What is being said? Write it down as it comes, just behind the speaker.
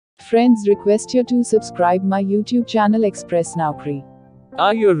Friends, request you to subscribe my YouTube channel Express Naukri.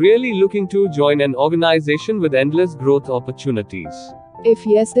 Are you really looking to join an organization with endless growth opportunities? If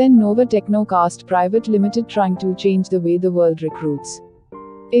yes, then Nova Technocast Pvt Ltd trying to change the way the world recruits.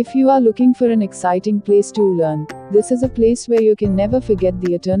 If you are looking for an exciting place to learn, this is a place where you can never forget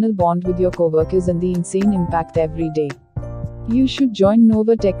the eternal bond with your coworkers and the insane impact every day. You should join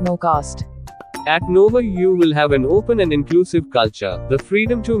Nova Technocast. At Nova, you will have an open and inclusive culture, the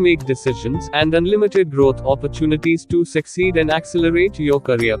freedom to make decisions, and unlimited growth opportunities to succeed and accelerate your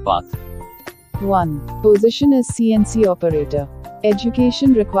career path. 1. Position as CNC operator.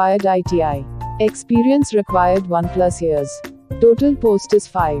 Education required ITI. Experience required 1+ years. Total post is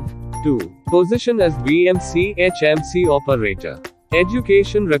 5. 2. Position as VMC HMC operator.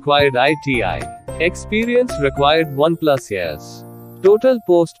 Education required ITI. Experience required 1+ years. Total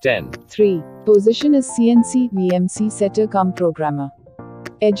post 10. 3. Position as CNC VMC setter cum programmer.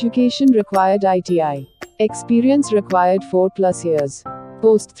 Education required ITI. Experience required 4+ years.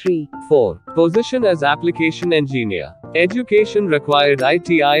 Post 3. 4. Position as application engineer. Education required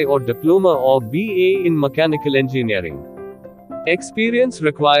ITI or diploma or BA in mechanical engineering. Experience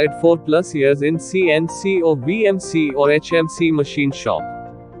required 4+ years in CNC or VMC or HMC machine shop.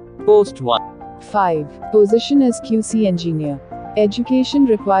 Post 1. 5. Position as QC engineer. Education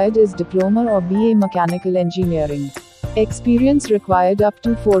required is diploma or BA mechanical engineering. Experience required up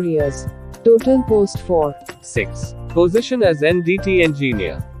to 4 years. Total post 4. 6. Position as NDT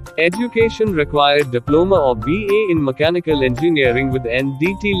engineer. Education required diploma or BA in mechanical engineering with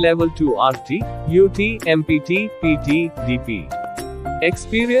NDT level 2 RT, UT, MPT, PT, DP.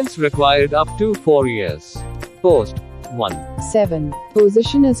 Experience required up to 4 years. Post 1. 7.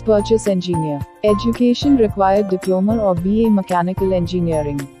 Position as purchase engineer. Education required diploma or BA mechanical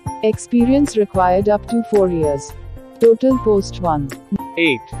engineering. Experience required up to 4 years. Total post 1.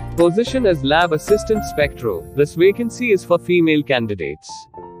 8. Position as lab assistant spectro. This vacancy is for female candidates.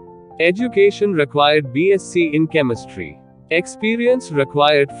 Education required BSc in chemistry. Experience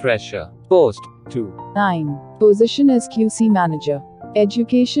required fresher. Post 2. 9. Position as QC manager.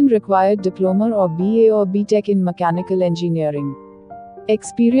 Education required diploma or BA or B.Tech in mechanical engineering.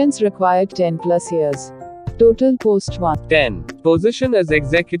 Experience required 10+ years. Total post 1. 10. Position as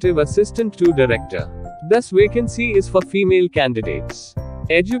executive assistant to director. This vacancy is for female candidates.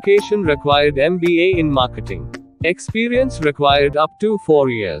 Education required MBA in marketing. Experience required up to 4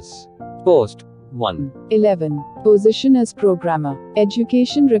 years. Post 1. 11. Position as programmer.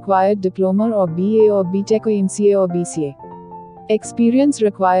 Education required diploma or BA or B.Tech or MCA or BCA. Experience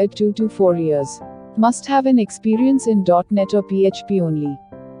required 2 to 4 years. Must have an experience in .NET or PHP only.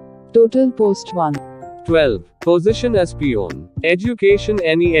 Total post 1. 12. Position as peon. Education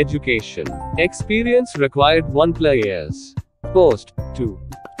any education. Experience required 1+ years. Post 2.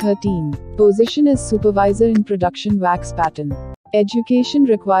 13. Position as supervisor in production wax pattern. Education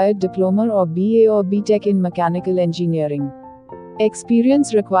required diploma or BA or B.Tech in mechanical engineering.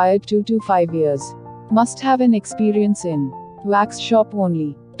 Experience required 2 to 5 years. Must have an experience in wax shop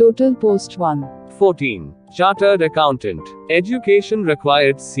only. Total post 1. 14. Chartered accountant. Education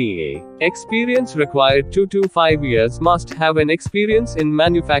required CA. Experience required 2 to 5 years. Must have an experience in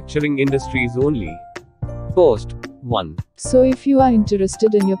manufacturing industries only. Post 1. So if you are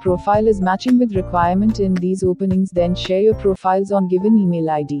interested and your profile is matching with requirement in these openings, then share your profiles on given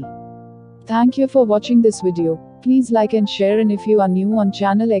email ID. Thank you for watching this video. Please like and share, and if you are new on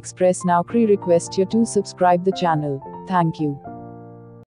channel Express Naukri, request you to subscribe the channel. Thank you.